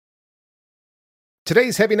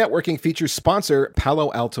Today's Heavy Networking features sponsor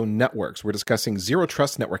Palo Alto Networks. We're discussing zero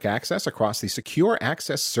trust network access across the secure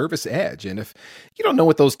access service edge. And if you don't know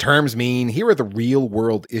what those terms mean, here are the real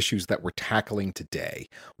world issues that we're tackling today.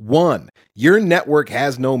 1, your network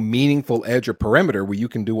has no meaningful edge or perimeter where you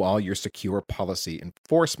can do all your secure policy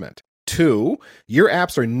enforcement. 2, your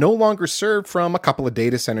apps are no longer served from a couple of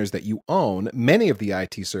data centers that you own. Many of the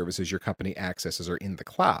IT services your company accesses are in the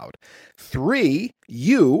cloud. 3,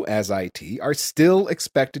 you, as IT, are still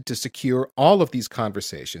expected to secure all of these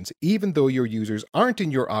conversations, even though your users aren't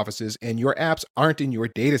in your offices and your apps aren't in your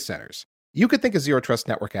data centers. You could think of Zero Trust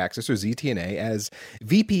Network Access, or ZTNA, as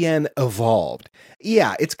VPN evolved.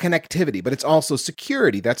 Yeah, it's connectivity, but it's also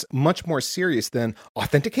security. That's much more serious than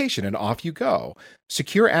authentication, and off you go.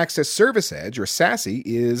 Secure Access Service Edge, or SASE,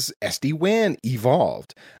 is SD-WAN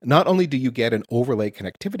evolved. Not only do you get an overlay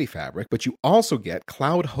connectivity fabric, but you also get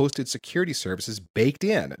cloud-hosted security services baked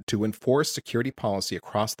in to enforce security policy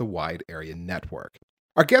across the wide area network.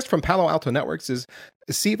 Our guest from Palo Alto Networks is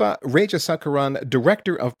Siva Rajasekaran,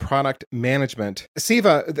 Director of Product Management.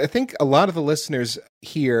 Siva, I think a lot of the listeners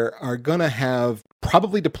here are going to have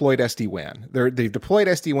probably deployed SD-WAN. They've deployed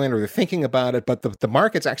SD-WAN or they're thinking about it, but the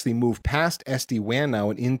market's actually moved past SD-WAN now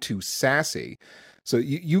and into SASE. So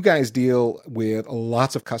you guys deal with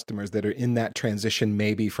lots of customers that are in that transition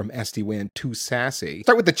maybe from SD-WAN to SASE.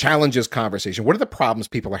 Start with the challenges conversation. What are the problems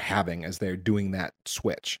people are having as they're doing that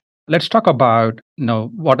switch? Let's talk about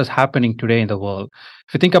what is happening today in the world.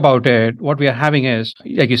 If you think about it, what we are having is,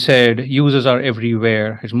 like you said, users are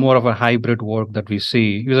everywhere. It's more of a hybrid work that we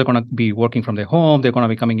see. Users are going to be working from their home. They're going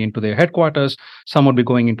to be coming into their headquarters. Some will be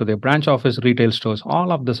going into their branch office, retail stores.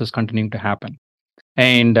 All of this is continuing to happen.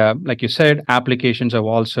 And like you said, applications have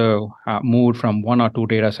also moved from 1 or 2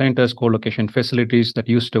 data centers, co-location facilities that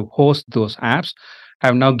used to host those apps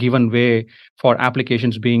have now given way for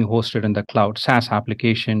applications being hosted in the cloud. SaaS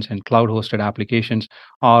applications and cloud-hosted applications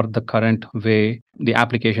are the current way the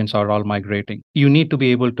applications are all migrating. You need to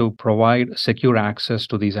be able to provide secure access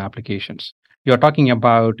to these applications. You're talking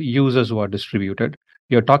about users who are distributed.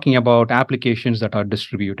 You're talking about applications that are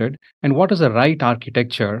distributed. And what is the right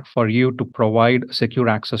architecture for you to provide secure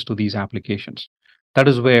access to these applications? That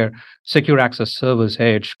is where Secure Access Service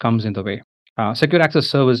Edge comes in the way. Secure Access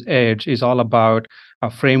Service Edge is all about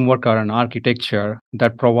a framework or an architecture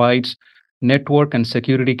that provides network and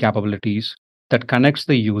security capabilities that connects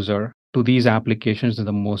the user to these applications in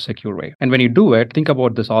the most secure way. And when you do it, think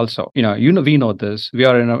about this also. We know this. We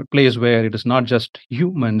are in a place where it is not just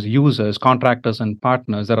humans, users, contractors, and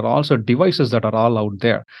partners. There are also devices that are all out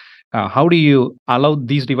there. How do you allow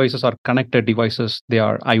these devices are connected devices? They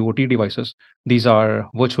are IoT devices. These are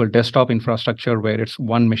virtual desktop infrastructure where it's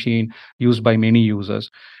one machine used by many users.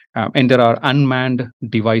 And there are unmanned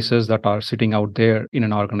devices that are sitting out there in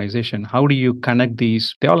an organization. How do you connect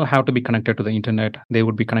these? They all have to be connected to the internet. They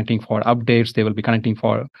would be connecting for updates. They will be connecting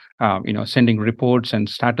for sending reports and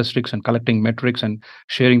statistics and collecting metrics and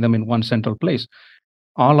sharing them in one central place.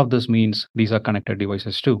 All of this means these are connected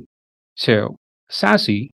devices too. So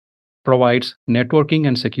SASE provides networking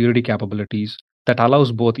and security capabilities that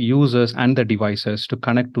allows both users and the devices to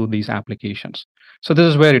connect to these applications. So this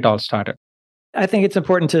is where it all started. I think it's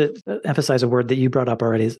important to emphasize a word that you brought up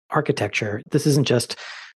already is architecture. This isn't just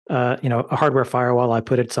a hardware firewall, I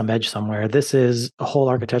put it some edge somewhere. This is a whole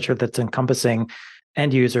architecture that's encompassing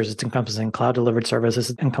end users, it's encompassing cloud delivered services,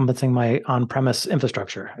 it's encompassing my on-premise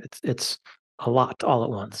infrastructure. It's a lot all at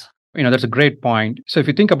once. That's a great point. So if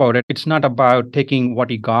you think about it, it's not about taking what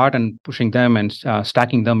you got and pushing them and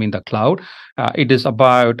stacking them in the cloud. It is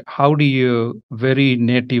about how do you very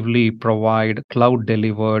natively provide cloud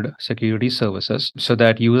delivered security services so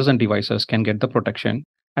that users and devices can get the protection.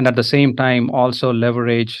 And at the same time, also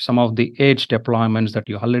leverage some of the edge deployments that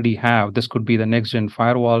you already have. This could be the next gen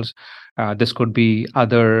firewalls. This could be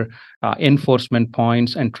other enforcement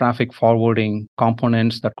points and traffic forwarding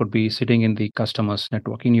components that could be sitting in the customer's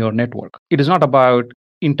network, in your network. It is not about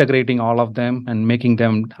integrating all of them and making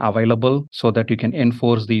them available so that you can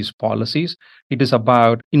enforce these policies. It is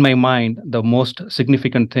about, in my mind, the most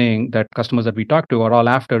significant thing that customers that we talk to are all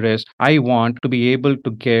after is, I want to be able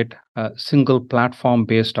to get a single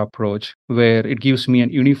platform-based approach where it gives me an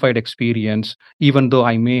unified experience, even though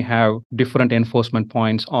I may have different enforcement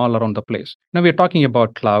points all around the place. Now we're talking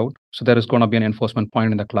about cloud. So there is going to be an enforcement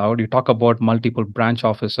point in the cloud. You talk about multiple branch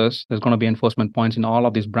offices. There's going to be enforcement points in all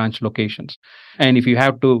of these branch locations. And if you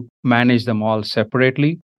have to manage them all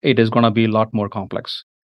separately, it is going to be a lot more complex.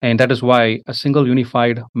 And that is why a single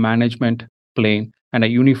unified management plane and a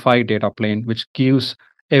unified data plane, which gives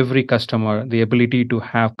every customer the ability to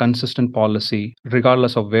have consistent policy,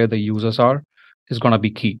 regardless of where the users are, is going to be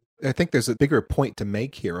key. I think there's a bigger point to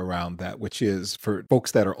make here around that, which is for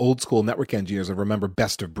folks that are old school network engineers and remember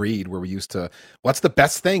best of breed, where we used to, what's the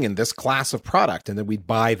best thing in this class of product? And then we'd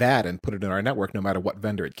buy that and put it in our network, no matter what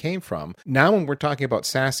vendor it came from. Now, when we're talking about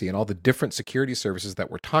SASE and all the different security services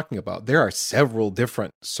that we're talking about, there are several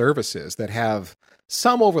different services that have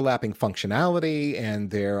some overlapping functionality,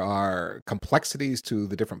 and there are complexities to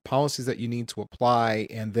the different policies that you need to apply.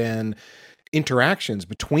 And then interactions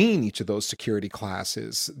between each of those security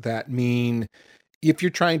classes that mean if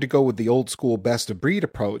you're trying to go with the old school best of breed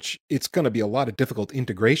approach, it's going to be a lot of difficult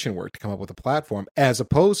integration work to come up with a platform, as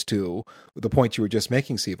opposed to the point you were just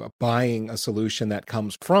making, Siva, buying a solution that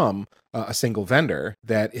comes from a single vendor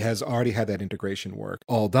that has already had that integration work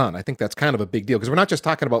all done. I think that's kind of a big deal, because we're not just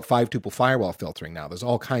talking about 5-tuple firewall filtering now. There's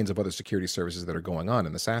all kinds of other security services that are going on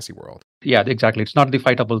in the SASE world. Yeah, exactly. It's not the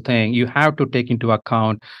fightable thing. You have to take into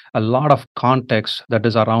account a lot of context that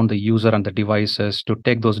is around the user and the devices to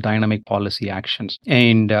take those dynamic policy actions.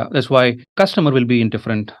 And that's why customer will be in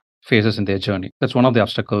different phases in their journey. That's one of the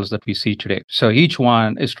obstacles that we see today. So each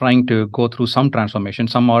one is trying to go through some transformation.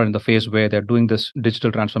 Some are in the phase where they're doing this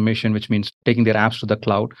digital transformation, which means taking their apps to the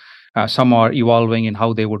cloud. Some are evolving in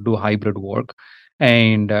how they would do hybrid work.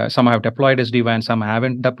 And some have deployed SD-WAN, some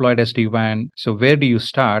haven't deployed SD-WAN. So where do you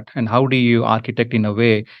start, and how do you architect in a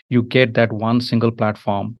way you get that one single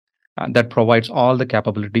platform that provides all the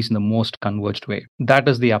capabilities in the most converged way? That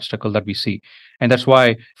is the obstacle that we see. And that's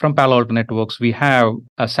why from Palo Alto Networks, we have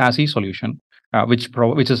a SASE solution,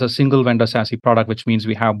 which is a single vendor SASE product, which means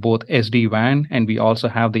we have both SD-WAN and we also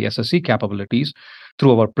have the SSE capabilities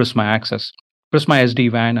through our Prisma Access. Prisma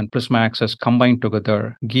SD-WAN and Prisma Access combined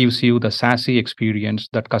together gives you the SASE experience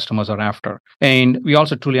that customers are after. And we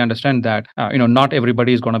also truly understand that not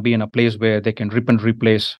everybody is going to be in a place where they can rip and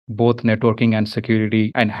replace both networking and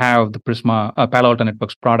security and have the Prisma Palo Alto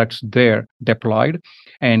Networks products there deployed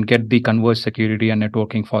and get the converged security and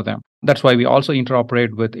networking for them. That's why we also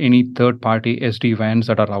interoperate with any third-party SD-WANs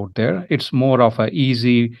that are out there. It's more of an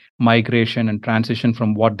easy migration and transition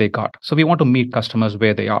from what they got. So we want to meet customers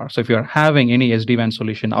where they are. So if you're having any SD-WAN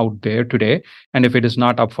solution out there today, and if it is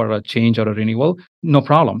not up for a change or a renewal, no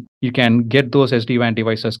problem. You can get those SD-WAN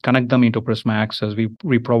devices, connect them into Prisma Access.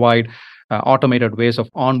 We provide automated ways of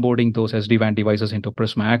onboarding those SD-WAN devices into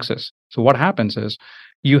Prisma Access. So what happens is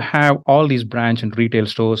you have all these branch and retail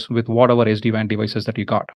stores with whatever SD-WAN devices that you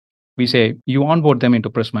got. We say you onboard them into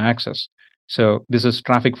Prisma Access. So this is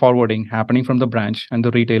traffic forwarding happening from the branch and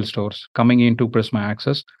the retail stores coming into Prisma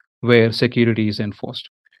Access where security is enforced.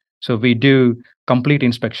 So we do complete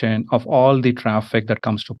inspection of all the traffic that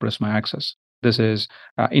comes to Prisma Access. This is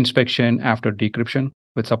inspection after decryption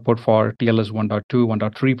with support for TLS 1.2,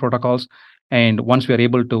 1.3 protocols. And once we are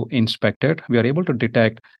able to inspect it, we are able to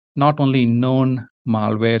detect not only known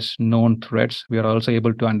malwares, known threats, we are also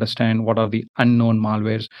able to understand what are the unknown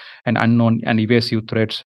malwares and unknown and evasive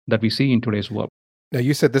threats that we see in today's world. Now,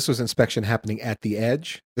 you said this was inspection happening at the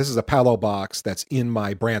edge. This is a Palo box that's in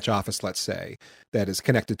my branch office, let's say, that is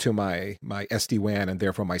connected to my SD-WAN and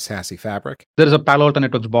therefore my SASE fabric. There is a Palo Alto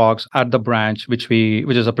Networks box at the branch, which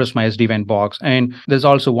is a Prisma SD-WAN box. And there's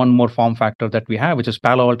also one more form factor that we have, which is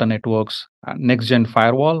Palo Alto Networks next-gen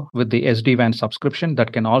firewall with the SD-WAN subscription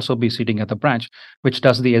that can also be sitting at the branch, which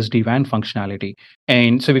does the SD-WAN functionality.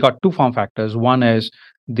 And so we got two form factors. One is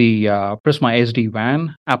the Prisma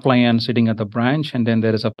SD-WAN appliance sitting at the branch, and then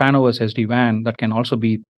there is a PAN-OS SD-WAN that can also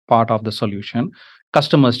be part of the solution.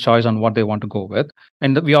 Customer's choice on what they want to go with.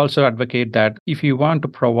 And we also advocate that if you want to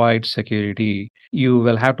provide security, you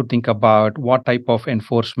will have to think about what type of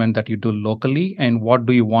enforcement that you do locally and what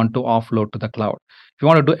do you want to offload to the cloud. If you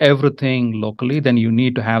want to do everything locally, then you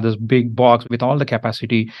need to have this big box with all the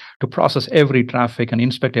capacity to process every traffic and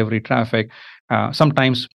inspect every traffic.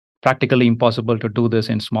 Sometimes practically impossible to do this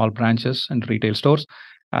in small branches and retail stores.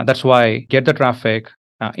 That's why get the traffic,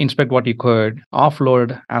 inspect what you could,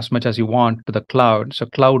 offload as much as you want to the cloud. So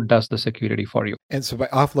cloud does the security for you. And so by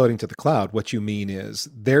offloading to the cloud, what you mean is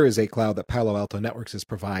there is a cloud that Palo Alto Networks is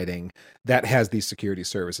providing that has these security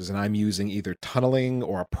services. And I'm using either tunneling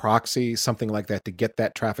or a proxy, something like that, to get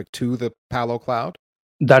that traffic to the Palo cloud?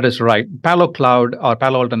 That is right. Palo Cloud or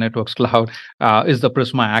Palo Alto Networks Cloud is the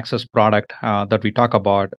Prisma Access product that we talk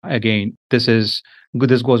about. Again, this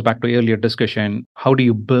goes back to earlier discussion. How do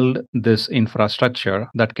you build this infrastructure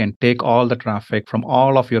that can take all the traffic from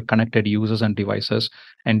all of your connected users and devices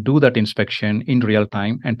and do that inspection in real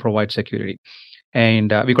time and provide security?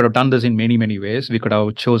 And we could have done this in many, many ways. We could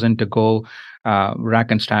have chosen to go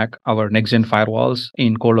rack and stack our next-gen firewalls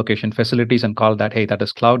in co-location facilities and call that, hey, that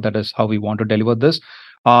is cloud. That is how we want to deliver this.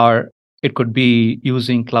 Or it could be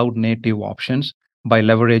using cloud native options by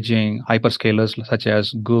leveraging hyperscalers such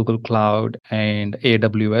as Google Cloud and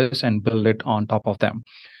AWS and build it on top of them.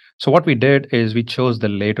 So what we did is we chose the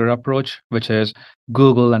later approach, which is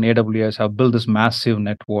Google and AWS have built this massive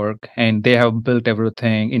network, and they have built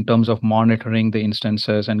everything in terms of monitoring the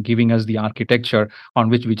instances and giving us the architecture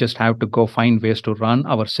on which we just have to go find ways to run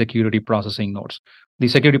our security processing nodes. The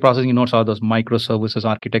security processing nodes are those microservices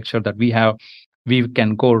architecture that we have. We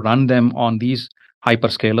can go run them on these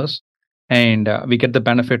hyperscalers, and we get the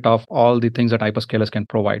benefit of all the things that hyperscalers can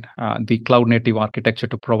provide. The cloud native architecture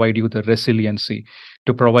to provide you the resiliency,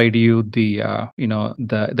 to provide you the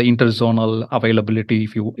the interzonal availability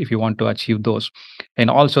if you want to achieve those, and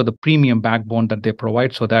also the premium backbone that they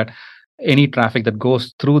provide, so that any traffic that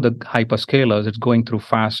goes through the hyperscalers, it's going through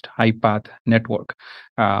fast high path network,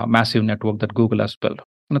 massive network that Google has built.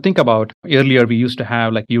 Now think about earlier, we used to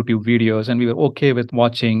have like YouTube videos, and we were okay with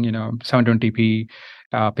watching 720p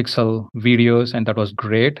pixel videos, and that was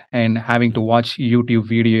great. And having to watch YouTube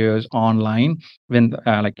videos online when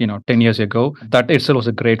 10 years ago, that itself was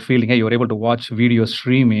a great feeling. Hey, you were able to watch video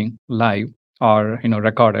streaming live or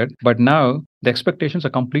recorded. But now the expectations are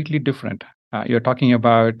completely different. You're talking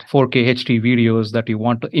about 4K HD videos that you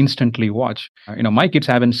want to instantly watch. My kids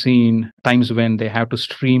haven't seen times when they have to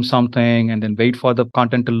stream something and then wait for the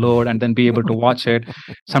content to load and then be able to watch it.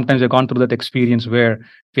 Sometimes they've gone through that experience where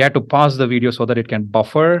we had to pause the video so that it can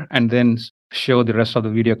buffer and then show the rest of the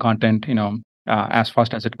video content, as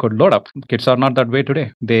fast as it could load up. Kids are not that way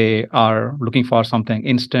today. They are looking for something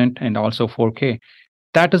instant and also 4K.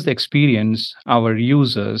 That is the experience our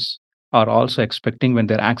users are also expecting when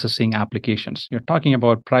they're accessing applications. You're talking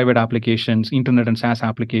about private applications, internet and SaaS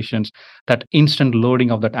applications. That instant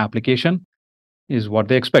loading of that application is what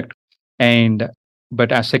they expect.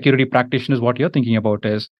 But as security practitioners, what you're thinking about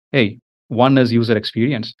is, hey, one is user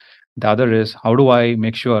experience. The other is, how do I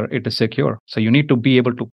make sure it is secure? So you need to be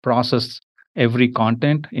able to process every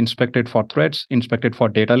content, inspect it for threats, inspect it for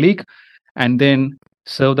data leak, and then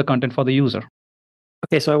serve the content for the user.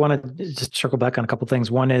 Okay, so I want to just circle back on a couple of things.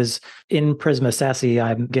 One is in Prisma SASE,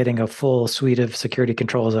 I'm getting a full suite of security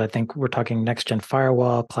controls. I think we're talking next-gen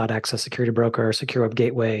firewall, cloud access security broker, secure web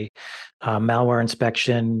gateway, malware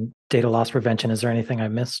inspection, data loss prevention. Is there anything I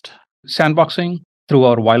missed? Sandboxing through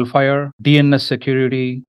our Wildfire, DNS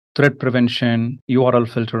security, threat prevention,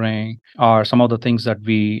 URL filtering are some of the things that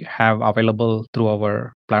we have available through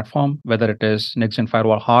our platform, whether it is next-gen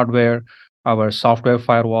firewall hardware, our software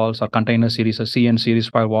firewalls, our container series, or CN series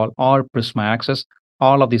firewall, or Prisma Access.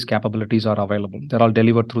 All of these capabilities are available. They're all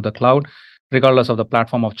delivered through the cloud, regardless of the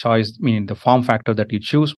platform of choice, meaning the form factor that you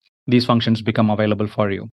choose. These functions become available for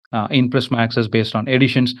you. In Prisma Access, based on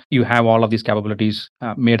editions, you have all of these capabilities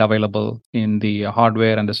made available in the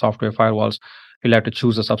hardware and the software firewalls. You'll have to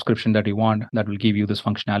choose a subscription that you want that will give you this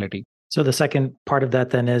functionality. So the second part of that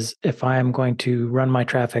then is, if I'm going to run my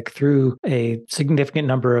traffic through a significant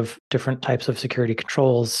number of different types of security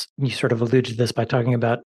controls, you sort of alluded to this by talking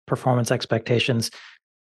about performance expectations.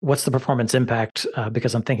 What's the performance impact?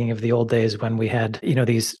 Because I'm thinking of the old days when we had,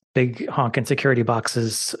 these big honking security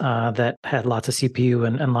boxes that had lots of CPU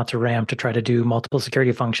and lots of RAM to try to do multiple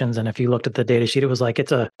security functions. And if you looked at the data sheet, it was like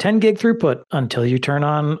it's a 10 gig throughput until you turn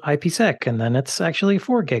on IPsec, and then it's actually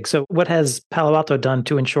 4 gigs. So what has Palo Alto done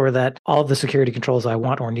to ensure that all of the security controls I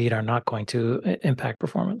want or need are not going to impact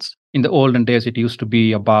performance? In the olden days, it used to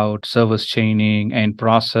be about service chaining and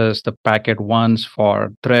process the packet once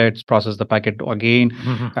for threats, process the packet again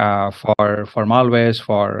for malwares,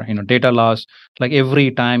 for data loss. Like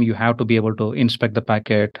every time you have to be able to inspect the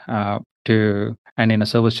packet and in a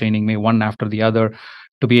service chaining, may one after the other,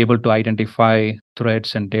 to be able to identify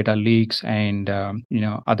threats and data leaks and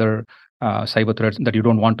other cyber threats that you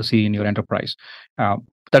don't want to see in your enterprise.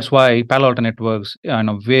 That's why Palo Alto Networks,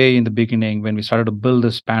 way in the beginning, when we started to build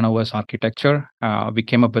this PAN-OS architecture, we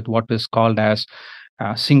came up with what is called as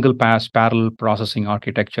single pass parallel processing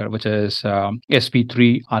architecture, which is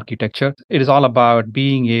SP3 architecture. It is all about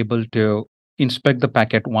being able to inspect the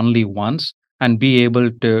packet only once and be able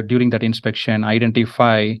to, during that inspection,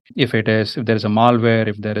 identify if there is a malware,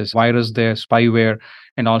 if there is virus there, spyware,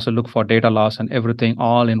 and also look for data loss and everything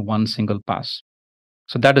all in one single pass.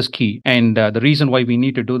 So that is key. And the reason why we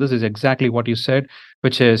need to do this is exactly what you said,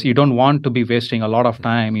 which is you don't want to be wasting a lot of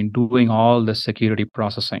time in doing all the security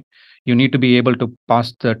processing. You need to be able to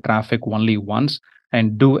pass the traffic only once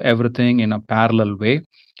and do everything in a parallel way,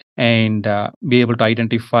 and be able to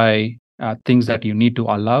identify things that you need to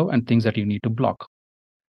allow and things that you need to block.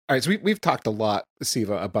 All right, so we've talked a lot,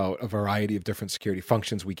 Siva, about a variety of different security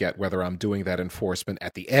functions we get, whether I'm doing that enforcement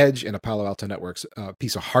at the edge in a Palo Alto Networks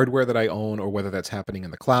piece of hardware that I own, or whether that's happening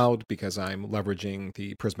in the cloud because I'm leveraging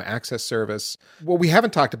the Prisma Access service. What we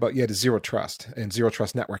haven't talked about yet is Zero Trust and Zero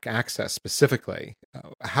Trust Network Access specifically.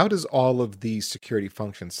 How does all of these security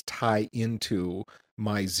functions tie into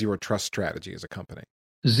my Zero Trust strategy as a company?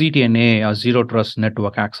 ZTNA, or Zero Trust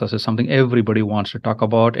Network Access, is something everybody wants to talk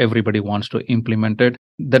about. Everybody wants to implement it.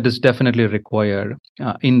 That is definitely required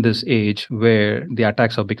in this age where the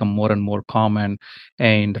attacks have become more and more common,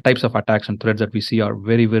 and the types of attacks and threats that we see are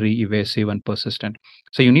very, very evasive and persistent.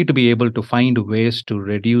 So you need to be able to find ways to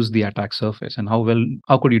reduce the attack surface. And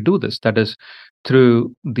how could you do this? That is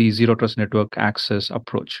through the Zero Trust Network Access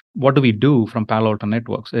approach. What do we do from Palo Alto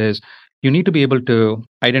Networks is you need to be able to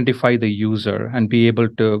identify the user and be able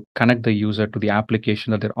to connect the user to the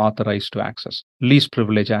application that they're authorized to access. Least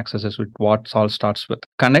privilege access is what all starts with.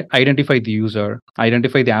 Identify the user,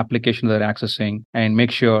 identify the application they're accessing, and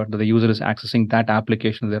make sure that the user is accessing that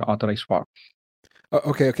application they're authorized for.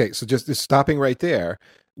 Okay. So just stopping right there,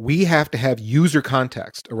 we have to have user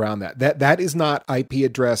context around that. That is not IP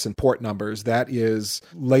address and port numbers. That is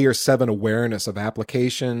layer 7 awareness of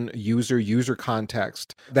application, user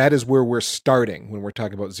context. That is where we're starting when we're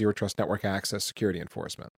talking about Zero Trust Network Access security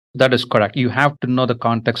enforcement. That is correct. You have to know the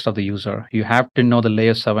context of the user. You have to know the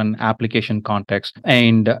layer 7 application context.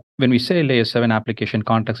 And when we say layer 7 application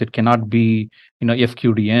context, it cannot be,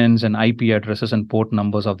 FQDNs and IP addresses and port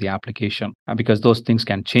numbers of the application, because those things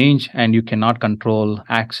can change and you cannot control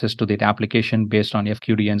access to that application based on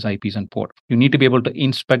FQDNs, IPs, and port. You need to be able to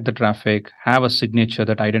inspect the traffic, have a signature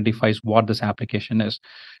that identifies what this application is.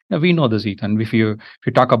 Now, we know this, Ethan. If you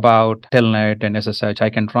talk about Telnet and SSH, I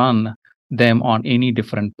can run them on any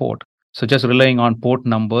different port. So just relying on port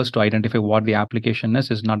numbers to identify what the application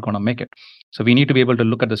is not going to make it. So we need to be able to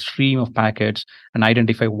look at the stream of packets and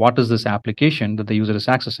identify what is this application that the user is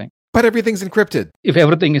accessing. But everything's encrypted. If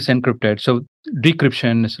everything is encrypted, so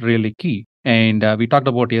decryption is really key. And we talked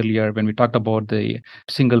about earlier when we talked about the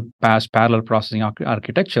single pass parallel processing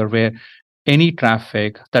architecture, where any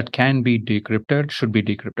traffic that can be decrypted should be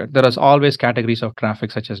decrypted. There is always categories of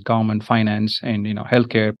traffic such as government, finance, and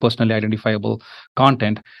healthcare, personally identifiable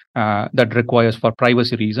content that requires, for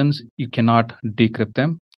privacy reasons, you cannot decrypt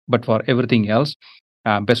them. But for everything else,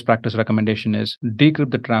 best practice recommendation is decrypt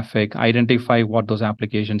the traffic, identify what those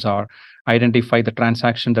applications are, identify the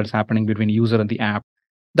transaction that's happening between user and the app.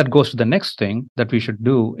 That goes to the next thing that we should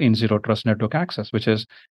do in Zero Trust Network Access, which is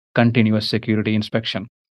continuous security inspection.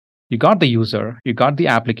 You got the user, you got the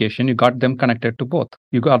application, you got them connected to both.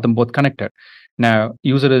 You got them both connected. Now,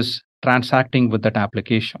 user is transacting with that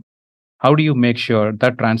application. How do you make sure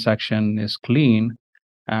that transaction is clean,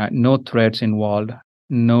 no threats involved,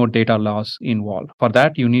 no data loss involved? For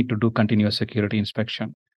that, you need to do continuous security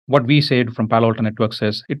inspection. What we said from Palo Alto Networks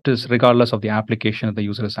is it is regardless of the application that the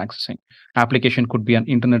user is accessing. Application could be an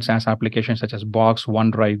internet SaaS application such as Box,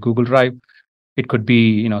 OneDrive, Google Drive. It could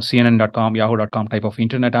be, CNN.com, Yahoo.com type of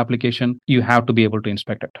internet application. You have to be able to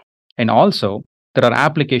inspect it. And also, there are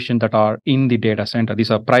applications that are in the data center.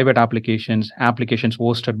 These are private applications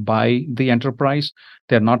hosted by the enterprise.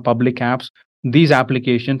 They're not public apps. These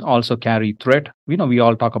applications also carry threat. We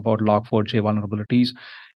all talk about Log4j vulnerabilities.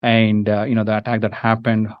 And, the attack that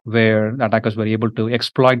happened where the attackers were able to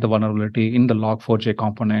exploit the vulnerability in the Log4j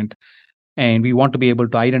component. And we want to be able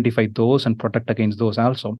to identify those and protect against those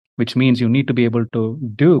also, which means you need to be able to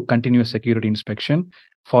do continuous security inspection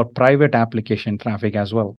for private application traffic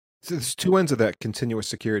as well. So there's two ends of that continuous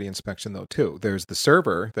security inspection, though, too. There's the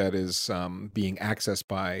server that is being accessed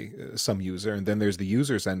by some user, and then there's the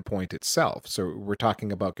user's endpoint itself. So we're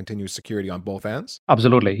talking about continuous security on both ends?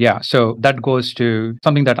 Absolutely, yeah. So that goes to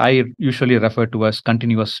something that I usually refer to as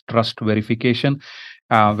continuous trust verification.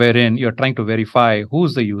 Wherein you're trying to verify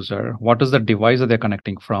who's the user, what is the device that they're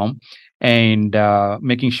connecting from, and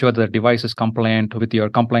making sure that the device is compliant with your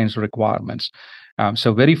compliance requirements.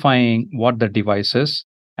 So verifying what the device is,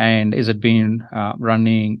 and is it being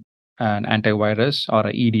running an antivirus or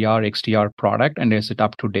an EDR, XDR product, and is it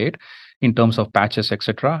up to date in terms of patches,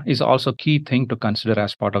 etc., is also key thing to consider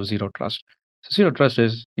as part of Zero Trust. So Zero Trust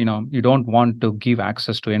is, you don't want to give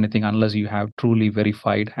access to anything unless you have truly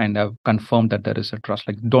verified and have confirmed that there is a trust.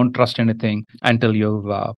 Like, don't trust anything until you've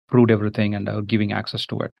proved everything and are giving access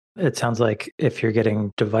to it. It sounds like if you're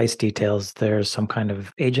getting device details, there's some kind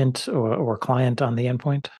of agent or client on the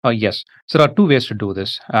endpoint? Yes. So there are two ways to do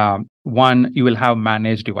this. One, you will have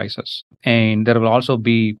managed devices, and there will also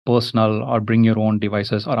be personal or bring your own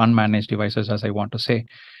devices or unmanaged devices, as I want to say.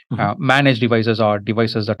 Managed devices are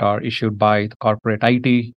devices that are issued by the corporate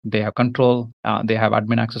IT. They have control. They have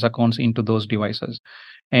admin access accounts into those devices.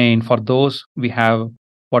 And for those, we have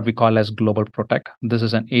what we call as Global Protect. This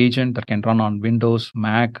is an agent that can run on Windows,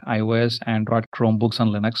 Mac, iOS, Android, Chromebooks, and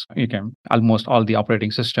Linux. You can almost all the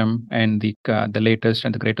operating system and the latest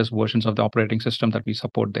and the greatest versions of the operating system that we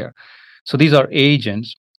support there. So these are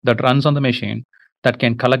agents that runs on the machine that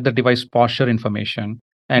can collect the device posture information,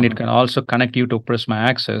 and it can also connect you to Prisma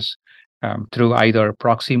Access through either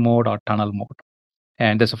proxy mode or tunnel mode.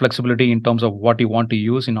 And there's a flexibility in terms of what you want to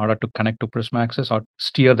use in order to connect to Prisma Access or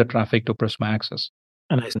steer the traffic to Prisma Access.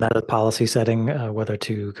 And isn't that a policy setting, whether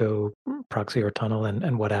to go proxy or tunnel,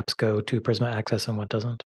 and what apps go to Prisma Access and what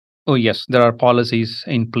doesn't? Oh, yes. There are policies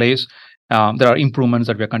in place. There are improvements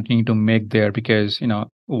that we're continuing to make there because,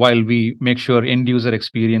 while we make sure end user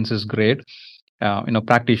experience is great,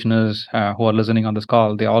 practitioners who are listening on this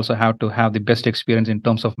call, they also have to have the best experience in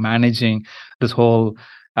terms of managing this whole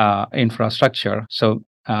infrastructure. So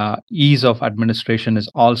ease of administration is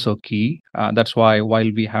also key. That's why while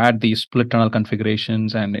we had these split tunnel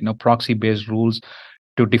configurations and proxy based rules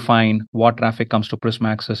to define what traffic comes to Prisma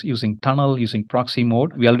Access using tunnel, using proxy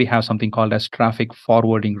mode, we already have something called as traffic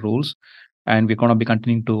forwarding rules. And we're going to be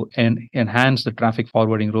continuing to enhance the traffic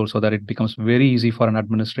forwarding rule so that it becomes very easy for an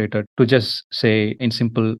administrator to just say in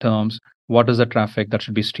simple terms, what is the traffic that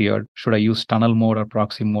should be steered? Should I use tunnel mode or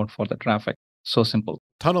proxy mode for the traffic? So simple.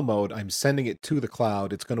 Tunnel mode, I'm sending it to the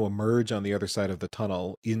cloud. It's going to emerge on the other side of the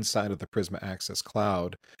tunnel inside of the Prisma Access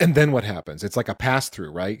cloud. And then what happens? It's like a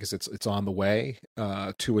pass-through, right? Because it's on the way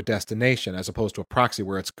to a destination, as opposed to a proxy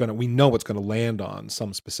where we know it's going to land on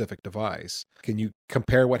some specific device. Can you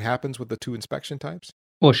compare what happens with the two inspection types?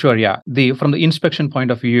 Oh, sure. Yeah. From the inspection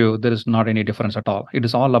point of view, there is not any difference at all. It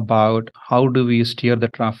is all about how do we steer the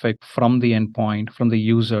traffic from the endpoint, from the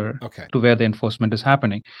user to where the enforcement is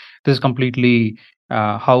happening. This is completely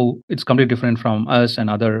how it's completely different from us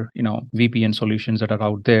and other, VPN solutions that are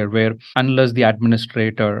out there, where unless the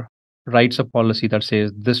administrator writes a policy that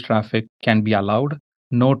says this traffic can be allowed,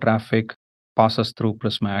 no traffic passes through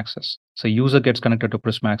Prisma Access. So user gets connected to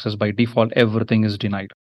Prisma Access, by default, everything is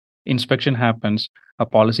denied. Inspection happens, a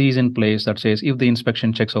policy is in place that says if the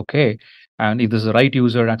inspection checks okay, and if this is the right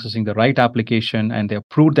user accessing the right application and they have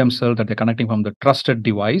proved themselves that they're connecting from the trusted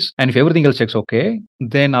device, and if everything else checks okay,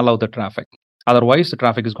 then allow the traffic. Otherwise, the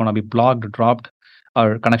traffic is going to be blocked, dropped,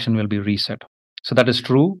 or connection will be reset. So that is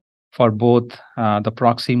true for both the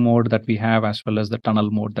proxy mode that we have as well as the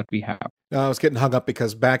tunnel mode that we have. I was getting hung up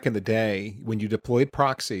because back in the day, when you deployed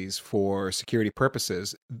proxies for security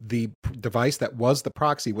purposes, the device that was the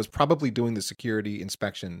proxy was probably doing the security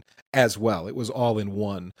inspection as well. It was all in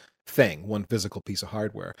one thing, one physical piece of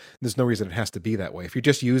hardware. There's no reason it has to be that way. If you're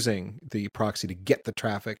just using the proxy to get the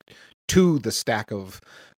traffic to the stack of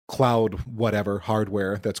cloud whatever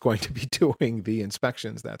hardware that's going to be doing the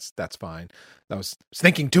inspections, that's fine. I was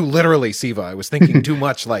thinking too literally, Siva. I was thinking too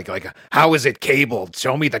much like how is it cabled?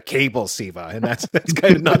 Show me the cable, Siva. And that's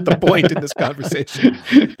kind of not the point in this conversation.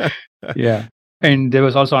 Yeah. And there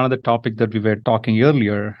was also another topic that we were talking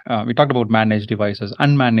earlier. We talked about managed devices.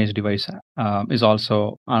 Unmanaged device is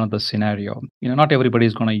also another scenario. Not everybody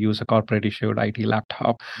is going to use a corporate issued IT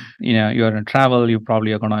laptop. You're in travel, you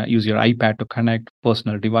probably are going to use your iPad to connect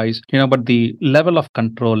personal device. But the level of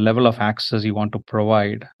control, level of access you want to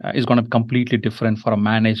provide is going to be completely different for a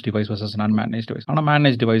managed device versus an unmanaged device. On a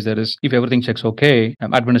managed device, there is, if everything checks okay,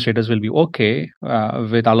 administrators will be okay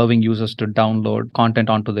with allowing users to download content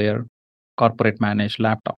onto their corporate managed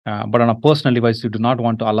laptop. But on a personal device, you do not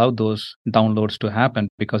want to allow those downloads to happen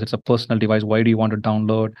because it's a personal device. Why do you want to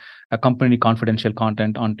download a company confidential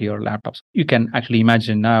content onto your laptops? You can actually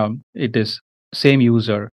imagine now it is same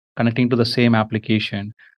user connecting to the same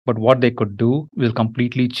application, but what they could do will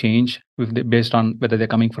completely change based on whether they're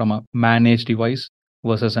coming from a managed device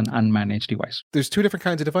versus an unmanaged device. There's two different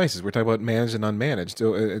kinds of devices. We're talking about managed and unmanaged.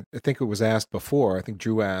 So I think it was asked before. I think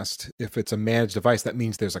Drew asked if it's a managed device, that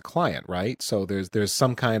means there's a client, right? So there's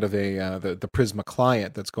some kind of the Prisma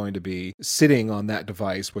client that's going to be sitting on that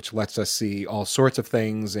device, which lets us see all sorts of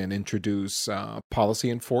things and introduce policy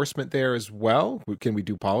enforcement there as well. Can we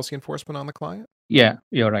do policy enforcement on the client? Yeah,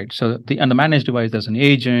 you're right. So on the managed device, there's an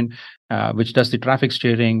agent which does the traffic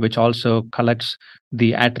steering, which also collects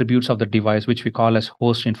the attributes of the device, which we call as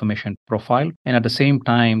host information profile. And at the same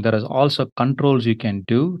time, there is also controls you can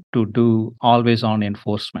do to do always on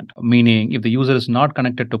enforcement. Meaning, if the user is not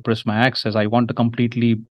connected to Prisma Access, I want to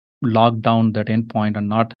completely lock down that endpoint and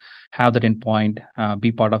not have that endpoint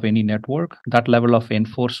be part of any network. That level of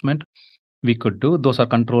enforcement we could do. Those are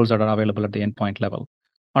controls that are available at the endpoint level.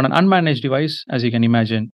 On an unmanaged device, as you can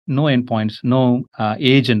imagine, no endpoints, no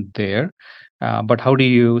agent there. But how do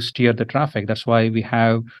you steer the traffic? That's why we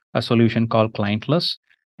have a solution called clientless.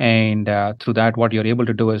 And through that, what you're able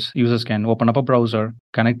to do is users can open up a browser,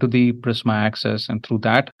 connect to the Prisma Access, and through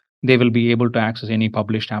that, they will be able to access any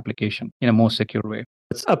published application in a more secure way.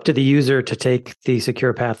 It's up to the user to take the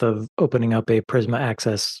secure path of opening up a Prisma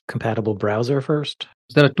Access compatible browser first.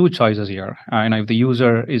 There are two choices here. And if the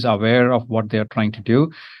user is aware of what they're trying to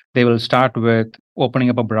do, they will start with opening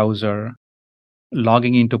up a browser,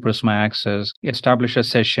 logging into Prisma Access, establish a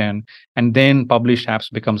session, and then published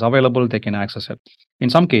apps becomes available, they can access it. In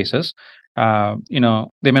some cases,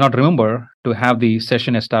 they may not remember to have the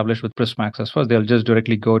session established with Prisma Access first. They'll just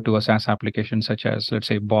directly go to a SaaS application such as, let's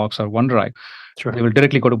say, Box or OneDrive. Right. They will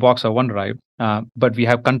directly go to Box or OneDrive, but we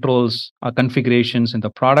have controls or configurations in the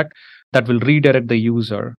product that will redirect the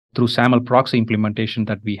user through SAML proxy implementation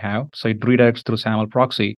that we have. So it redirects through SAML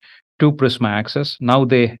proxy to Prisma Access. Now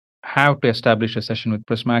they have to establish a session with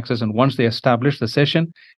Prisma Access, and once they establish the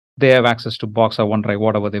session, they have access to Box or OneDrive,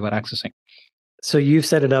 whatever they were accessing. So you've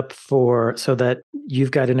set it up so that you've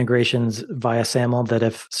got integrations via SAML that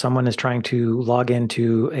if someone is trying to log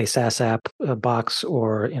into a SaaS app, a Box,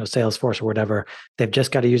 or Salesforce or whatever, they've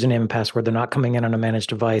just got a username and password. They're not coming in on a managed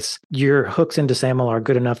device. Your hooks into SAML are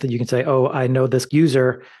good enough that you can say, "Oh, I know this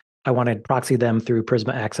user. I want to proxy them through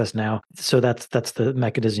Prisma Access now." So that's the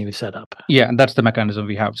mechanism you've set up. Yeah, that's the mechanism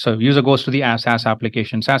we have. So user goes to the SaaS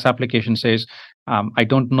application. SaaS application says, I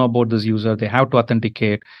don't know about this user. They have to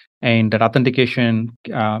authenticate. And that authentication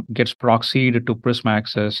gets proxied to Prisma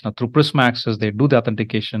Access. Now, through Prisma Access, they do the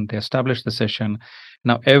authentication. They establish the session.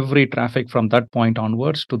 Now, every traffic from that point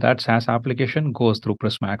onwards to that SaaS application goes through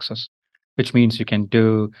Prisma Access, which means you can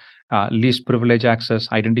do least privilege access,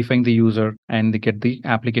 identifying the user, and they get the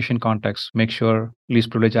application context, make sure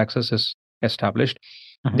least privilege access is established.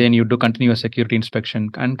 Mm-hmm. Then you do continuous security inspection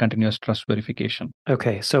and continuous trust verification.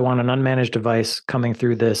 Okay, so on an unmanaged device coming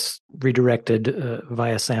through this redirected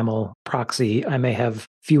via SAML proxy, I may have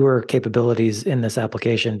fewer capabilities in this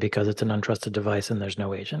application because it's an untrusted device and there's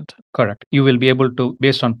no agent. Correct. You will be able to,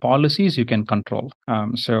 based on policies, you can control.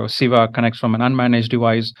 So Siva connects from an unmanaged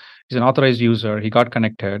device. He's an authorized user. He got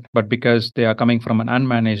connected, but because they are coming from an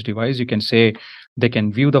unmanaged device, you can say they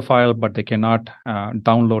can view the file, but they cannot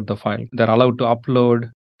download the file. They're allowed to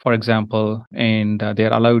upload, for example, and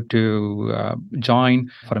they're allowed to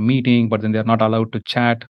join for a meeting, but then they're not allowed to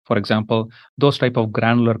chat, for example. Those type of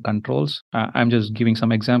granular controls. I'm just giving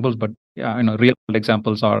some examples, but real world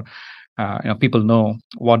examples are, people know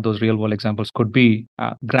what those real world examples could be.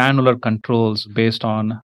 Granular controls based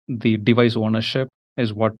on the device ownership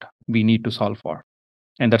is what we need to solve for.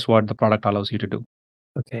 And that's what the product allows you to do.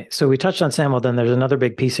 Okay, so we touched on SAML. Then there's another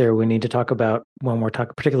big piece here we need to talk about when we're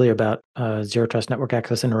talking particularly about zero trust network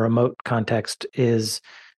access in a remote context. Is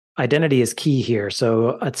identity is key here.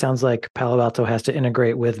 So it sounds like Palo Alto has to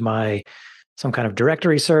integrate with some kind of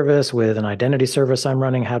directory service, with an identity service I'm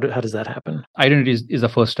running. How does that happen? Identity is the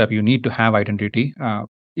first step. You need to have identity.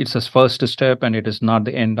 It's a first step, and it is not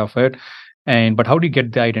the end of it. But how do you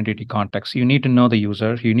get the identity context? You need to know the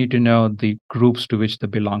user. You need to know the groups to which they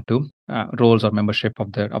belong to, roles or membership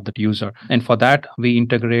of that user. And for that, we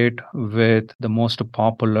integrate with the most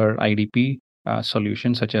popular IDP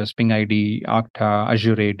solutions such as Ping ID, Okta,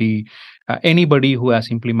 Azure AD. Anybody who has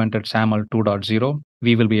implemented SAML 2.0,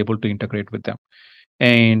 we will be able to integrate with them.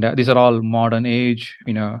 And these are all modern age,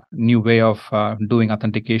 new way of doing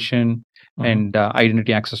authentication and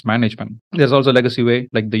identity access management. There's also legacy way,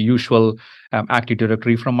 like the usual Active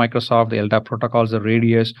Directory from Microsoft, the LDAP protocols, the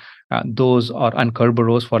Radius. Those are and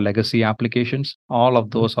Kerberos for legacy applications. All of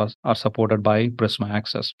those are supported by Prisma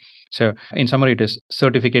Access. So in summary, it is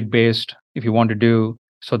certificate based. If you want to do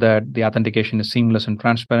so that the authentication is seamless and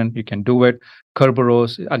transparent, you can do it.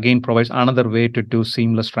 Kerberos again provides another way to do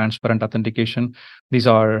seamless, transparent authentication. These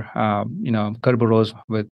are, Kerberos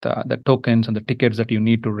with the tokens and the tickets that you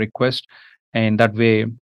need to request, and that way,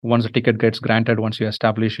 once the ticket gets granted, once you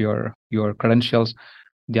establish your credentials,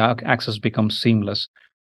 the access becomes seamless.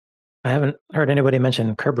 I haven't heard anybody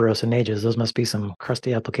mention Kerberos in ages. Those must be some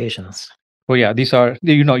crusty applications. Oh yeah, these are,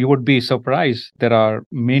 you would be surprised. There are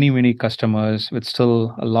many customers with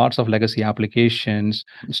still lots of legacy applications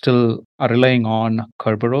still are relying on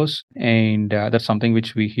Kerberos. And that's something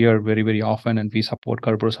which we hear very, very often. And we support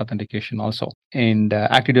Kerberos authentication also. And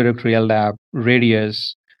Active Directory, LDAP,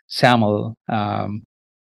 Radius, SAML,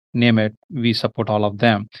 name it, we support all of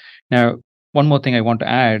them. Now, one more thing I want to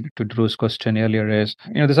add to Drew's question earlier is,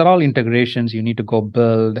 these are all integrations you need to go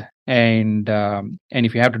build. And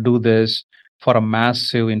if you have to do this, for a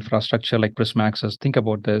massive infrastructure like Prisma Access, think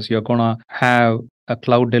about this. You're going to have a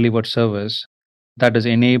cloud delivered service that is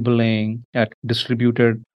enabling a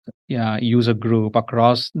distributed user group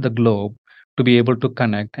across the globe to be able to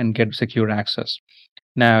connect and get secure access.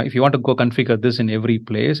 Now, if you want to go configure this in every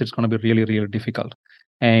place, it's going to be really, really difficult.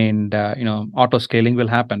 And auto scaling will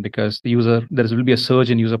happen because there will be a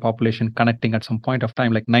surge in user population connecting at some point of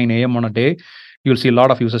time, like 9 a.m. on a day. You'll see a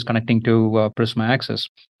lot of users connecting to Prisma Access,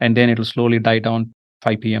 and then it'll slowly die down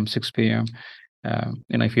 5 p.m., 6 p.m.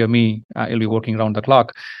 If you're me, you'll be working around the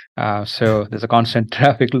clock. So there's a constant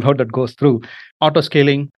traffic load that goes through. Auto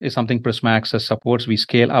scaling is something Prisma Access supports. We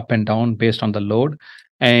scale up and down based on the load.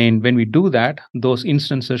 And when we do that, those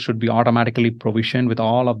instances should be automatically provisioned with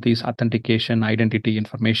all of these authentication identity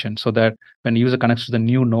information so that when a user connects to the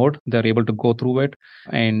new node, they're able to go through it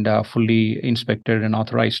and fully inspected and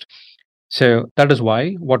authorized. So that is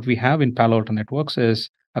why what we have in Palo Alto Networks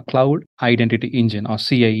is a Cloud Identity Engine, or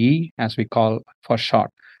CIE, as we call for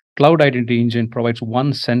short. Cloud Identity Engine provides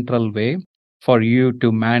one central way for you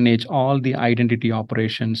to manage all the identity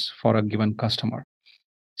operations for a given customer.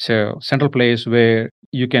 So central place where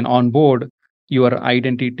you can onboard your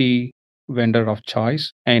identity vendor of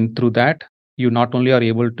choice. And through that, you not only are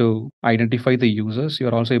able to identify the users,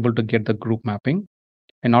 you're also able to get the group mapping.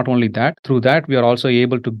 And not only that, through that, we are also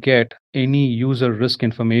able to get any user risk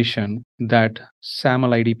information that SAML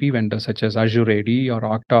IDP vendors such as Azure AD or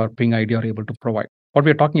Okta or Ping ID are able to provide. What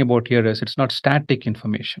we're talking about here is it's not static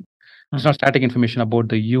information. It's not static information about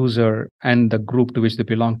the user and the group to which they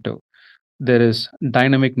belong to. There is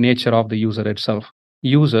dynamic nature of the user itself.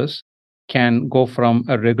 Users can go from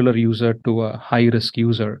a regular user to a high risk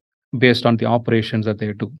user based on the operations that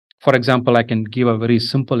they do. For example, I can give a very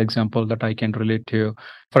simple example that I can relate to.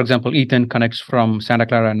 For example, Ethan connects from Santa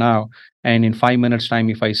Clara now, and in 5 minutes time,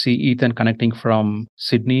 if I see Ethan connecting from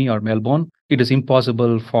Sydney or Melbourne, it is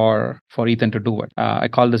impossible for Ethan to do it. I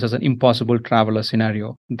call this as an impossible traveler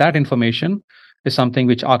scenario. That information is something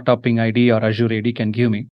which Okta Ping ID or Azure AD can give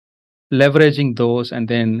me. Leveraging those and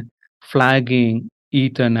then flagging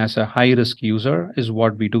Ethan as a high risk user is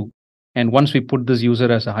what we do. And once we put this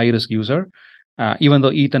user as a high risk user, even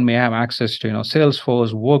though Ethan may have access to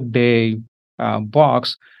Salesforce, Workday,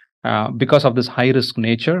 Box, because of this high risk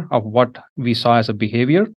nature of what we saw as a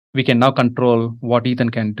behavior, we can now control what Ethan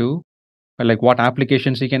can do, like what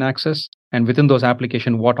applications he can access, and within those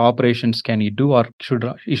applications, what operations can he do or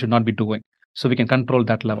he should not be doing. So we can control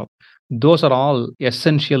that level. Those are all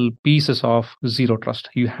essential pieces of zero trust.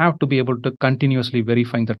 You have to be able to continuously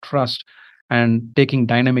verify the trust and taking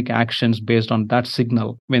dynamic actions based on that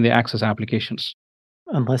signal when they access applications.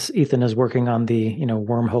 Unless Ethan is working on the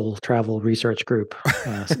wormhole travel research group,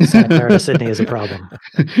 Santa Clara to Sydney is a problem.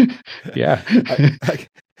 Yeah.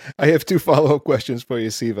 I have two follow-up questions for you,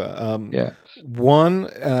 Siva. Yeah. One,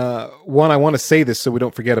 I want to say this so we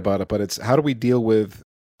don't forget about it, but it's how do we deal with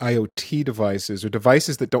IoT devices or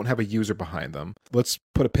devices that don't have a user behind them? Let's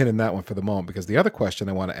put a pin in that one for the moment, because the other question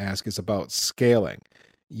I want to ask is about scaling.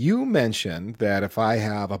 You mentioned that if I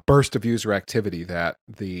have a burst of user activity that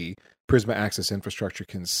the Prisma Access infrastructure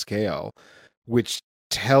can scale, which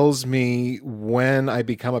tells me when I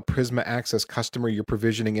become a Prisma Access customer, you're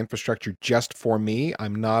provisioning infrastructure just for me.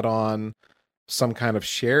 I'm not on some kind of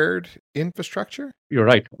shared infrastructure? You're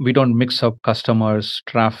right. We don't mix up customers'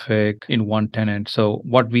 traffic in one tenant. So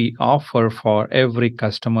what we offer for every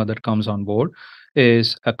customer that comes on board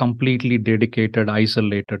is a completely dedicated,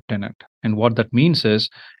 isolated tenant. And what that means is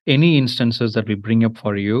any instances that we bring up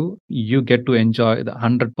for you, you get to enjoy the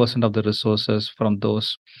 100% of the resources from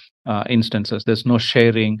those instances. There's no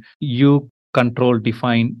sharing. You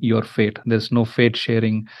define your fate. There's no fate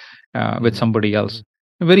sharing with somebody else.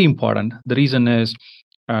 Very important. The reason is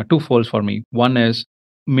twofold for me. One is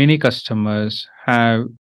many customers have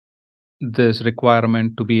this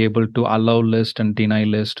requirement to be able to allow list and deny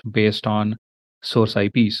list based on source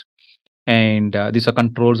IPs. And these are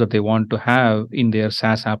controls that they want to have in their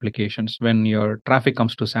SaaS applications. When your traffic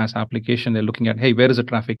comes to SaaS application, they're looking at, hey, where is the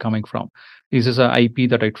traffic coming from? Is this an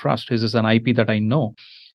IP that I trust? Is this an IP that I know?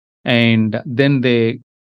 And then they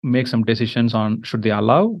make some decisions on should they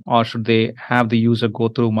allow or should they have the user go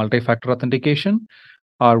through multi-factor authentication,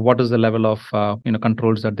 or what is the level of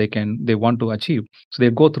controls that they want to achieve. So they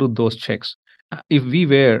go through those checks. If we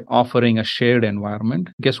were offering a shared environment,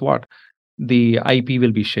 guess what? The IP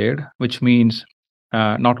will be shared, which means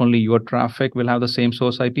not only your traffic will have the same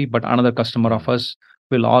source IP, but another customer of us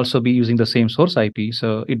will also be using the same source IP.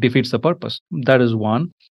 So it defeats the purpose. That is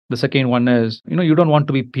one. The second one is, you don't want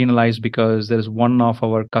to be penalized because there is one of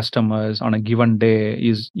our customers on a given day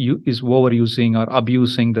is overusing or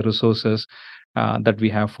abusing the resources, that we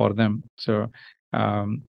have for them. So,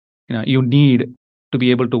 you need to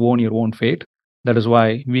be able to own your own fate. That is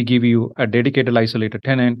why we give you a dedicated isolated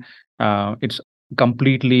tenant. It's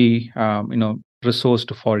completely,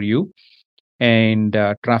 resourced for you, and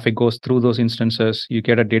traffic goes through those instances. You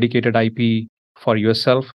get a dedicated IP for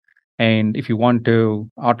yourself. And if you want to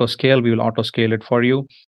auto scale, we will auto scale it for you.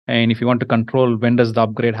 And if you want to control when does the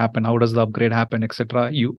upgrade happen, how does the upgrade happen, etc.,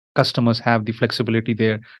 you customers have the flexibility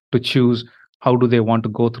there to choose how do they want to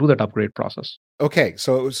go through that upgrade process. Okay,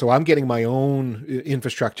 so I'm getting my own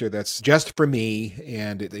infrastructure that's just for me,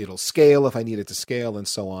 and it'll scale if I need it to scale, and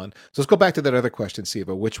so on. So let's go back to that other question,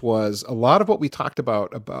 Siva, which was a lot of what we talked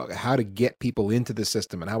about how to get people into the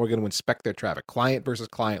system and how we're going to inspect their traffic, client versus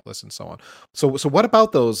clientless, and so on. So what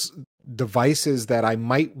about those devices that I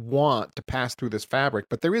might want to pass through this fabric,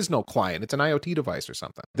 but there is no client? It's an IoT device or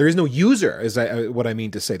something. There is no user, is what I mean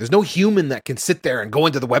to say. There's no human that can sit there and go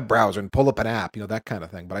into the web browser and pull up an app, that kind of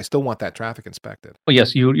thing. But I still want that traffic inspected. Oh,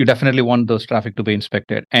 yes, you definitely want those traffic to be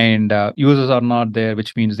inspected. And users are not there,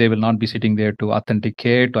 which means they will not be sitting there to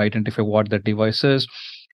authenticate, to identify what the device is.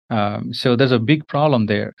 So there's a big problem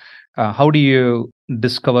there. How do you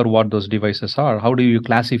discover what those devices are? How do you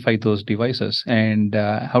classify those devices? And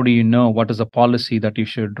how do you know what is the policy that you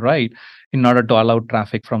should write in order to allow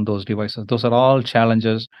traffic from those devices? Those are all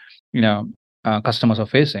challenges, customers are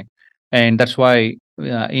facing. And that's why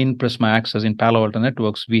in Prisma Access, in Palo Alto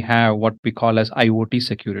Networks, we have what we call as IoT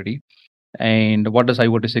security. And what does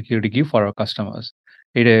IoT security give for our customers?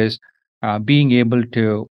 It is being able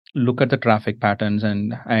to look at the traffic patterns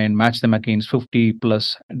and match them against 50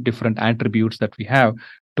 plus different attributes that we have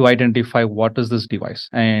to identify what is this device.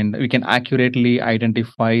 And we can accurately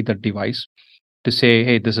identify the device to say,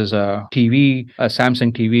 hey, this is a TV, a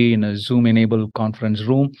Samsung TV in a Zoom-enabled conference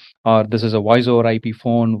room, or this is a voice-over IP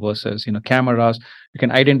phone versus cameras. You can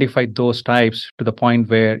identify those types to the point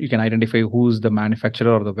where you can identify who's the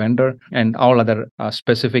manufacturer or the vendor and all other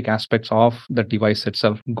specific aspects of the device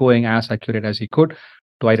itself, going as accurate as you could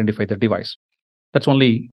to identify the device. That's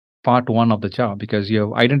only part one of the job, because you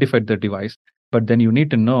have identified the device, but then you need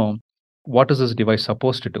to know what is this device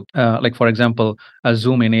supposed to do. Like, for example, a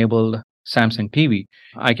Zoom-enabled Samsung TV.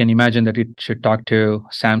 I can imagine that it should talk to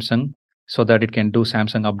Samsung so that it can do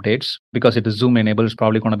Samsung updates. Because it is Zoom enabled, it's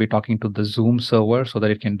probably going to be talking to the Zoom server so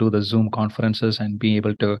that it can do the Zoom conferences and be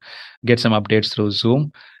able to get some updates through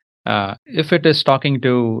Zoom. If it is talking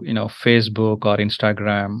to Facebook or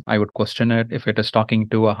Instagram, I would question it. If it is talking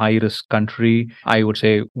to a high risk country, I would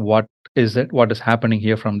say, what is it? What is happening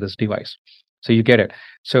here from this device? So you get it.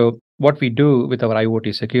 So what we do with our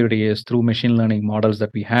IoT security is through machine learning models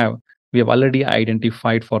that we have already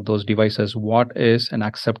identified for those devices what is an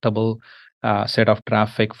acceptable set of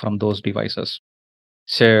traffic from those devices.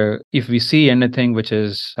 So if we see anything which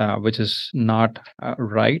is not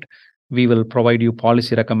right, we will provide you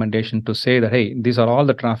policy recommendation to say that, hey, these are all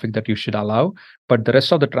the traffic that you should allow, but the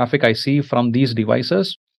rest of the traffic I see from these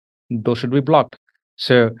devices, those should be blocked.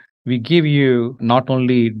 So we give you not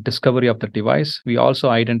only discovery of the device, we also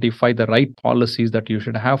identify the right policies that you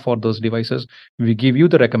should have for those devices. We give you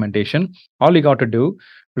the recommendation. All you got to do,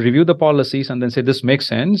 review the policies and then say, this makes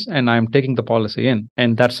sense, and I'm taking the policy in.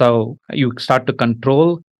 And that's how you start to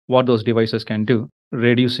control what those devices can do,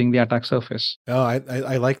 reducing the attack surface. Oh,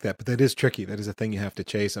 I like that, but that is tricky. That is a thing you have to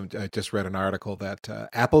chase. I just read an article that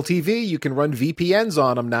Apple TV, you can run VPNs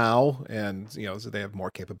on them now, and so they have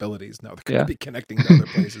more capabilities now. They're going to be connecting to other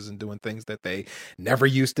places and doing things that they never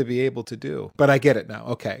used to be able to do. But I get it now.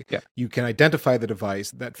 Okay, you can identify the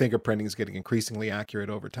device. That fingerprinting is getting increasingly accurate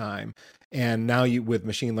over time, and now with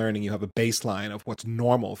machine learning, you have a baseline of what's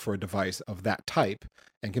normal for a device of that type,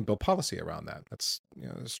 and can build policy around that. That's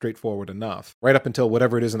straightforward enough. Right up until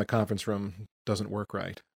whatever it is in the conference room doesn't work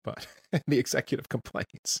right, but the executive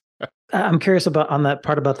complaints. I'm curious on that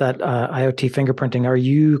part about that IoT fingerprinting. Are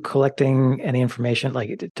you collecting any information?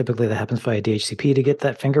 Like typically that happens via DHCP to get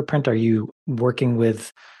that fingerprint. Are you working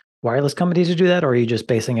with wireless companies to do that, or are you just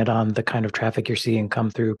basing it on the kind of traffic you're seeing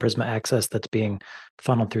come through Prisma Access that's being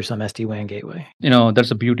funneled through some SD-WAN gateway? That's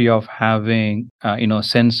the beauty of having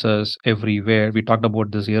sensors everywhere. We talked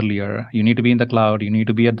about this earlier. You need to be in the cloud, you need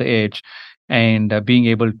to be at the edge, and being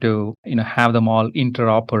able to have them all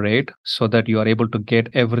interoperate so that you are able to get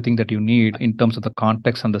everything that you need in terms of the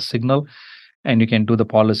context and the signal, and you can do the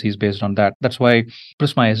policies based on that. That's why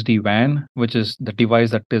Prisma SD-WAN, which is the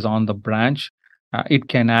device that is on the branch, it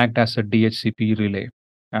can act as a DHCP relay.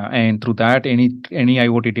 And through that, any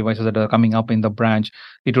IoT devices that are coming up in the branch,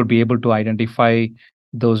 it would be able to identify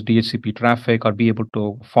those DHCP traffic or be able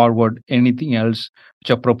to forward anything else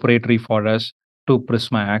which are proprietary for us to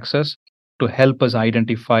Prisma Access to help us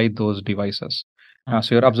identify those devices.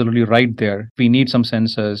 So you're absolutely right there. We need some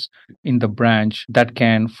sensors in the branch that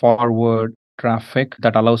can forward traffic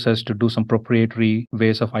that allows us to do some proprietary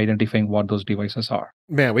ways of identifying what those devices are.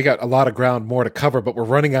 Man, we got a lot of ground more to cover, but we're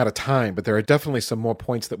running out of time. But there are definitely some more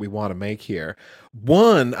points that we want to make here.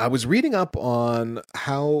 One, I was reading up on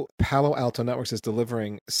how Palo Alto Networks is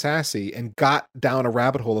delivering SASE and got down a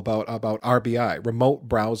rabbit hole about RBI, remote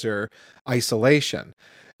browser isolation.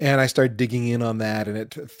 And I started digging in on that, and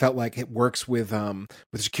it felt like it works with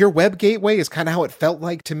secure web gateway is kind of how it felt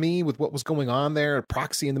like to me with what was going on there, a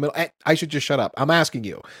proxy in the middle. I should just shut up. I'm asking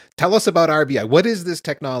you. Tell us about RBI. What is this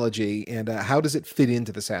technology, and how does it fit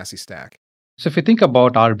into the SASE stack? So if you think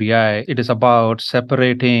about RBI, it is about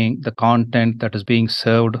separating the content that is being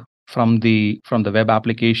served from the web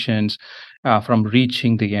applications from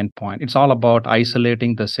reaching the endpoint. It's all about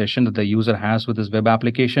isolating the session that the user has with this web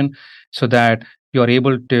application so that you're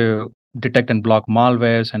able to detect and block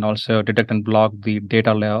malwares and also detect and block the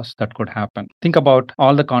data loss that could happen. Think about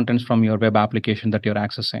all the contents from your web application that you're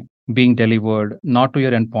accessing being delivered not to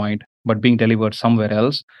your endpoint, but being delivered somewhere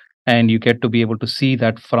else. And you get to be able to see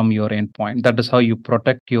that from your endpoint. That is how you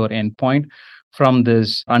protect your endpoint from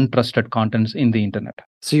this untrusted contents in the internet.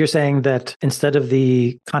 So you're saying that instead of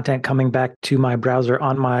the content coming back to my browser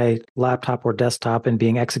on my laptop or desktop and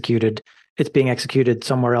being executed, it's being executed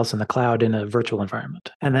somewhere else in the cloud in a virtual environment,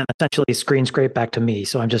 and then essentially screen scrape back to me.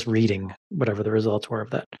 So I'm just reading whatever the results were of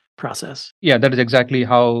that process. Yeah, that is exactly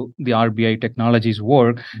how the RBI technologies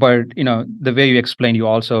work. But the way you explain, you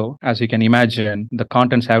also, as you can imagine, the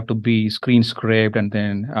contents have to be screen scraped and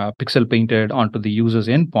then pixel painted onto the user's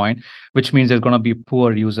endpoint, which means there's going to be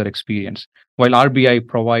poor user experience. While RBI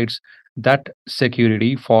provides that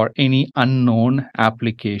security for any unknown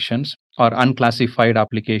applications or unclassified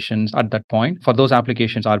applications at that point. For those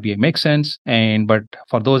applications, RBI makes sense. But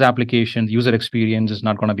for those applications, user experience is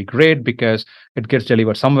not going to be great because it gets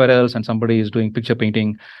delivered somewhere else and somebody is doing pixel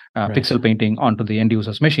painting onto the end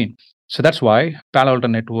user's machine. So that's why Palo Alto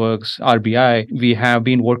Networks, RBI, we have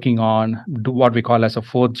been working on what we call as a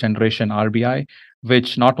fourth generation RBI,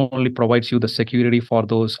 which not only provides you the security for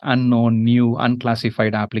those unknown, new,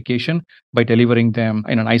 unclassified application by delivering them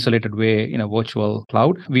in an isolated way in a virtual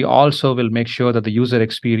cloud. We also will make sure that the user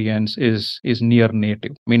experience is near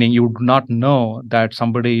native, meaning you do not know that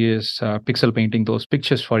somebody is pixel painting those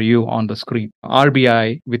pictures for you on the screen.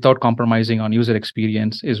 RBI, without compromising on user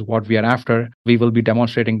experience, is what we are after. We will be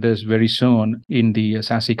demonstrating this very soon in the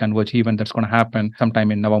SASE Converge event that's going to happen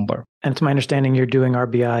sometime in November. And to my understanding, you're doing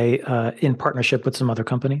RBI in partnership with some other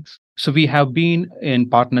companies? So we have been in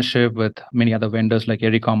partnership with many other vendors like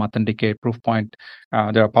Ericom, Authenticate, Proofpoint.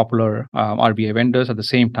 There are popular RBI vendors. At the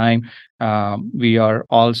same time, we are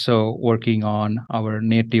also working on our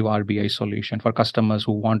native RBI solution for customers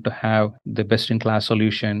who want to have the best-in-class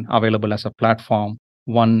solution available as a platform,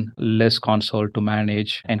 one less console to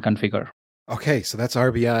manage and configure. Okay, so that's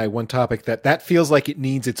RBI, one topic that feels like it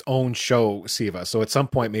needs its own show, Siva. So at some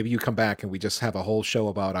point, maybe you come back and we just have a whole show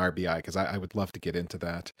about RBI, because I would love to get into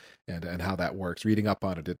that and how that works. Reading up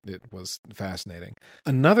on it was fascinating.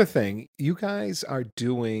 Another thing, you guys are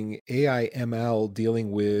doing AI ML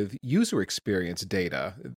dealing with user experience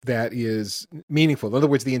data that is meaningful. In other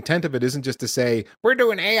words, the intent of it isn't just to say, we're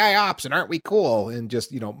doing AI ops and aren't we cool, and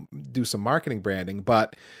just, do some marketing branding,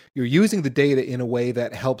 but you're using the data in a way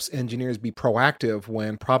that helps engineers be proactive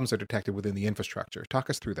when problems are detected within the infrastructure. Talk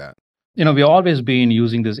us through that. We've always been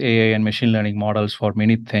using this AI and machine learning models for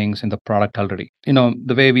many things in the product already.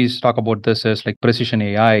 The way we talk about this is like precision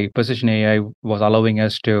AI. Precision AI was allowing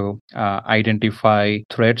us to identify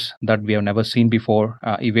threats that we have never seen before,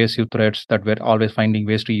 evasive threats that we're always finding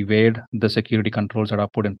ways to evade the security controls that are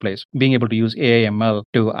put in place. Being able to use AI ML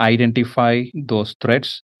to identify those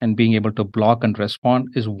threats and being able to block and respond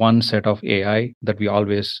is one set of AI that we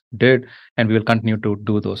always did, and we will continue to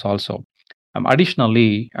do those also.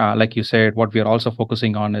 Additionally, like you said, what we are also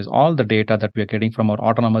focusing on is all the data that we are getting from our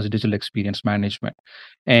autonomous digital experience management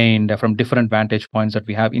and from different vantage points that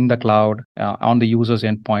we have in the cloud, on the user's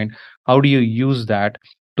endpoint. How do you use that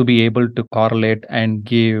to be able to correlate and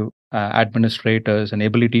give administrators an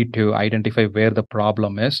ability to identify where the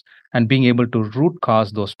problem is and being able to root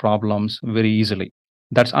cause those problems very easily?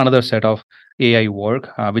 That's another set of AI work,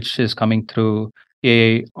 which is coming through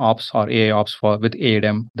AI Ops or AI Ops with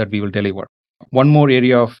ADM that we will deliver. One more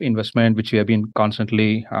area of investment which we have been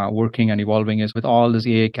constantly working and evolving is with all these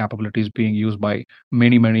AI capabilities being used by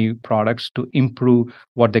many, many products to improve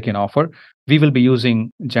what they can offer. We will be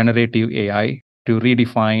using generative AI to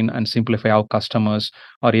redefine and simplify how customers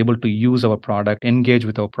are able to use our product, engage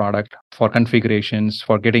with our product for configurations,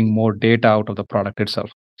 for getting more data out of the product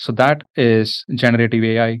itself. So that is generative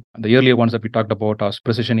AI. The earlier ones that we talked about are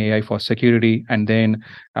precision AI for security, and then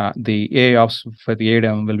the AIOps for the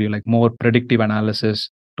ADEM will be like more predictive analysis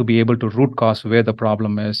to be able to root cause where the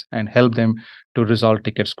problem is and help them to resolve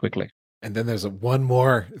tickets quickly. And then there's one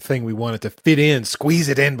more thing we wanted to fit in, squeeze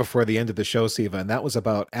it in before the end of the show, Siva, and that was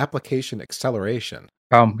about application acceleration.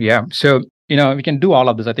 Yeah. So, we can do all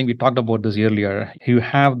of this. I think we talked about this earlier. You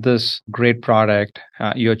have this great product,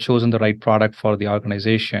 you have chosen the right product for the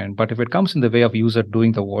organization. But if it comes in the way of user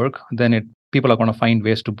doing the work, then people are going to find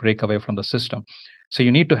ways to break away from the system. So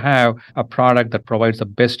you need to have a product that provides the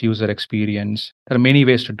best user experience. There are many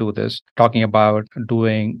ways to do this, talking about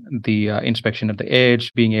doing the inspection at the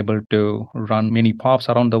edge, being able to run many POPs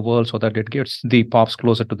around the world so that it gets the POPs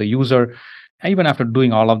closer to the user. Even after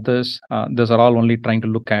doing all of this, these are all only trying to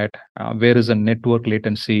look at where is a network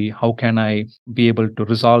latency, how can I be able to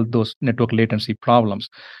resolve those network latency problems.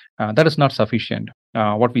 That is not sufficient.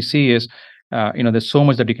 What we see is, there's so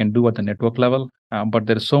much that you can do at the network level, but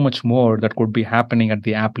there is so much more that could be happening at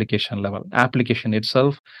the application level. Application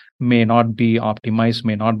itself may not be optimized,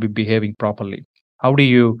 may not be behaving properly. How do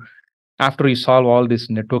you, after you solve all these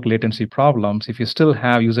network latency problems, if you still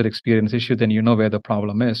have user experience issue, then you know where the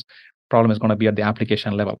problem is. Problem is going to be at the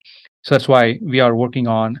application level. So that's why we are working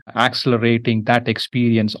on accelerating that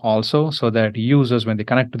experience also, so that users, when they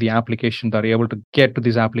connect to the application, they're able to get to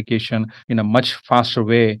this application in a much faster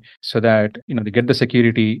way, so that they get the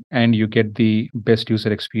security and you get the best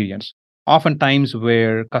user experience. Oftentimes,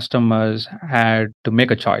 where customers had to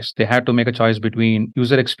make a choice, they had to make a choice between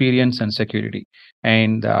user experience and security,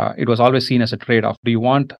 and it was always seen as a trade-off. Do you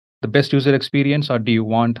want the best user experience, or do you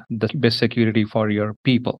want the best security for your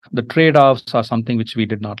people? The trade-offs are something which we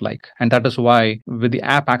did not like. And that is why with the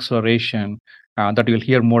app acceleration that you'll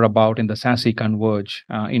hear more about in the SASE Converge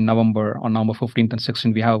in November, on November 15th and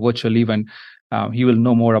 16th, we have a virtual event. You will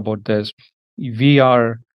know more about this. We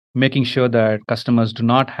are making sure that customers do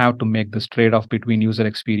not have to make this trade-off between user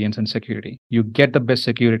experience and security. You get the best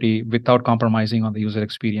security without compromising on the user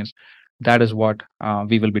experience. That is what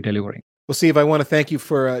we will be delivering. Well, Steve, I want to thank you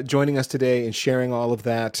for joining us today and sharing all of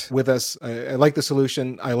that with us. I like the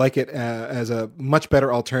solution. I like it as a much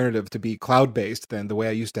better alternative to be cloud-based than the way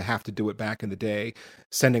I used to have to do it back in the day,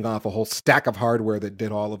 sending off a whole stack of hardware that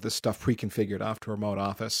did all of this stuff pre-configured off to a remote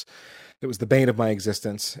office. It was the bane of my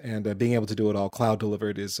existence, and being able to do it all cloud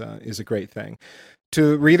delivered is a great thing.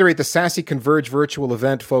 To reiterate, the SASE Converge virtual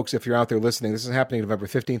event, folks, if you're out there listening, this is happening November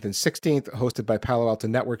 15th and 16th, hosted by Palo Alto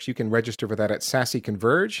Networks. You can register for that at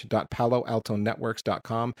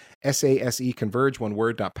saseconverge.paloaltonetworks.com, SASE Converge, one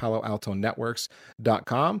word,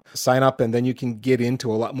 .paloaltonetworks.com. Sign up, and then you can get into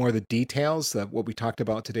a lot more of the details of what we talked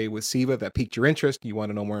about today with Siva that piqued your interest. You want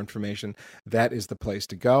to know more information, that is the place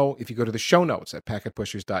to go. If you go to the show notes at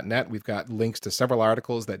packetpushers.net, we've got links to several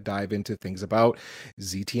articles that dive into things about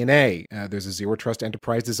ZTNA. There's a Zero Trust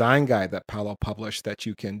Enterprise Design Guide that Palo published that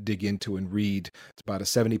you can dig into and read. It's about a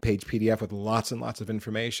 70-page PDF with lots and lots of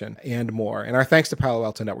information and more. And our thanks to Palo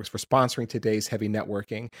Alto Networks for sponsoring today's Heavy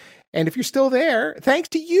Networking. And if you're still there, thanks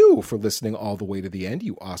to you for listening all the way to the end,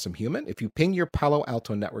 you awesome human. If you ping your Palo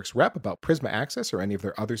Alto Networks rep about Prisma Access or any of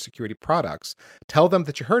their other security products, tell them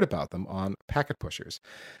that you heard about them on Packet Pushers.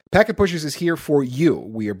 Packet Pushers is here for you.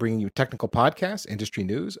 We are bringing you technical podcasts, industry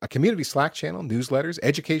news, a community Slack channel, newsletters,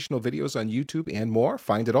 educational videos on YouTube, and more.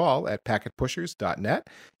 Find it all at packetpushers.net.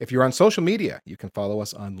 If you're on social media, you can follow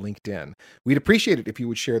us on LinkedIn. We'd appreciate it if you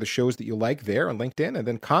would share the shows that you like there on LinkedIn, and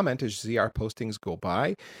then comment as you see our postings go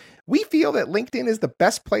by. We feel that LinkedIn is the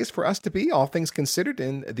best place for us to be, all things considered,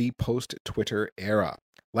 in the post-Twitter era.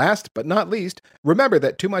 Last but not least, remember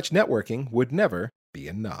that too much networking would never be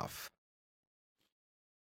enough.